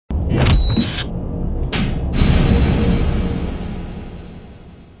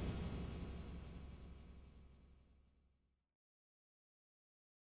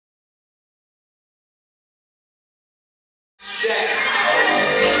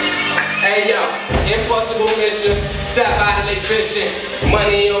Hey yo, impossible mission, sat by the lake fishing.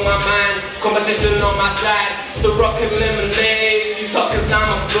 Money on my mind, competition on my side. So rockin' lemonade, she talk 'cause I'm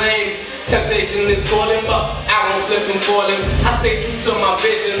a flame. Temptation is calling, but I won't slip and falling. I stay true to my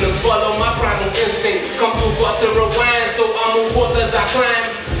vision and follow my primal instinct. Come too far to rewind, so I move forth as I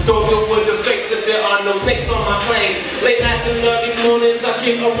climb. Don't deal with the fakes if there are no snakes on my plane. Late nights and early mornings, I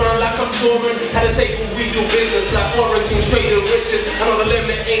kick around like I'm touring. At a table we do business like foreign kings trade the riches. I know the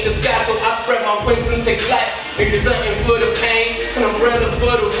limit ain't the sky, so I spread my wings and take flight. Niggas ain't for the pain, an umbrella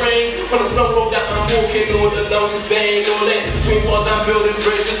for the rain. On the snow road that I'm walking on, the lungs bang all in. Between walls I'm building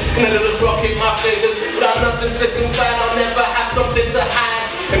bridges, and let us rock in my fingers. Without nothing to confide, I'll never have something to hide.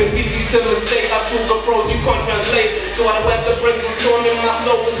 And it's easy to mistake, I talk a prose you can't translate. So I weather brings a storm in my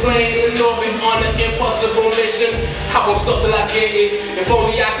soul is laying in orbit on an impossible mission. I won't stop till I get it, if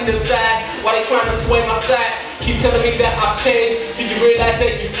only I can decide. Why they trying to sway my side, keep telling me that I've changed. Till you realize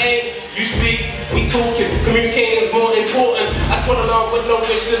that you ain't. You speak, we talking, communicating is more important. I trot along with no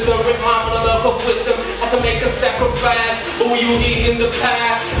wishes, and rip my monologue of wisdom. I can make a sacrifice, but will you eat in the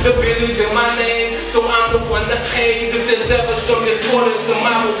pie? The billy's in my name, so I'm the one that pays. If there's ever some discordance in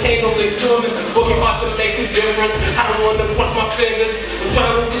my volcano, they filming. Working hard to make a difference, I don't wanna cross my fingers. I'm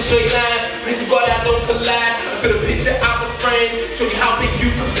trying to walk a straight line, pray to God I don't collide. I could have picture out the frame, show you how big you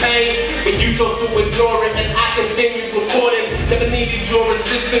could pain. But you chose to ignore it, and I continue recording. Never needed your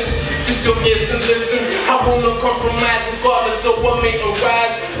assistance. Just your ears and listen. I won't compromise regardless of what may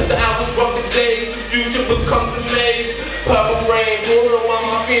arise. As the hours rough the days, the future becomes a maze. Purple rain pouring while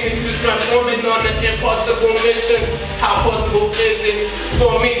my feelings is transforming on an impossible mission. How possible is it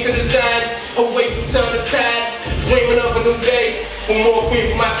for me to design a way to turn the tide? Dreaming of a new day, for more cream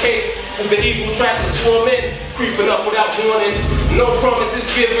for my cake. As the evil tries to swarm in, creeping up without warning. No promises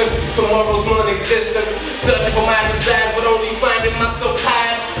given, tomorrow's non-existent. Searching for my desires, but only finding myself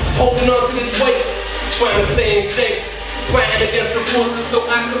tired. Holding on to this weight, trying to stay in shape. Fighting against the forces so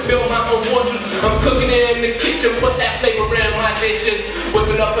I can build my own fortress. I'm cooking it in the kitchen, put that flavor in my dishes.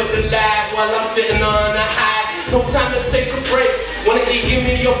 Whipping up at the lab while I'm sitting on a high. No time to take a break, wanna eat, give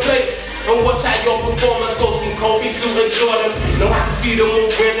me your plate. And watch how your performance goes from Kobe to a Jordan. Know I can see them all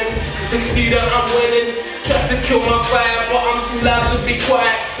winning, they can see that I'm winning. Try to kill my vibe, but I'm too loud to be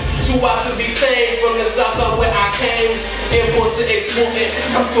quiet. Too wild to be tamed from the south side where I came. Import to export it,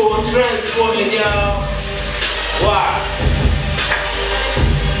 I'm doing transporting, y'all. Wow.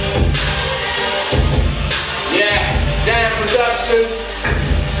 Yeah, JAYEM Productions,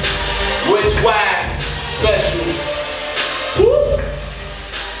 which why special. Woo!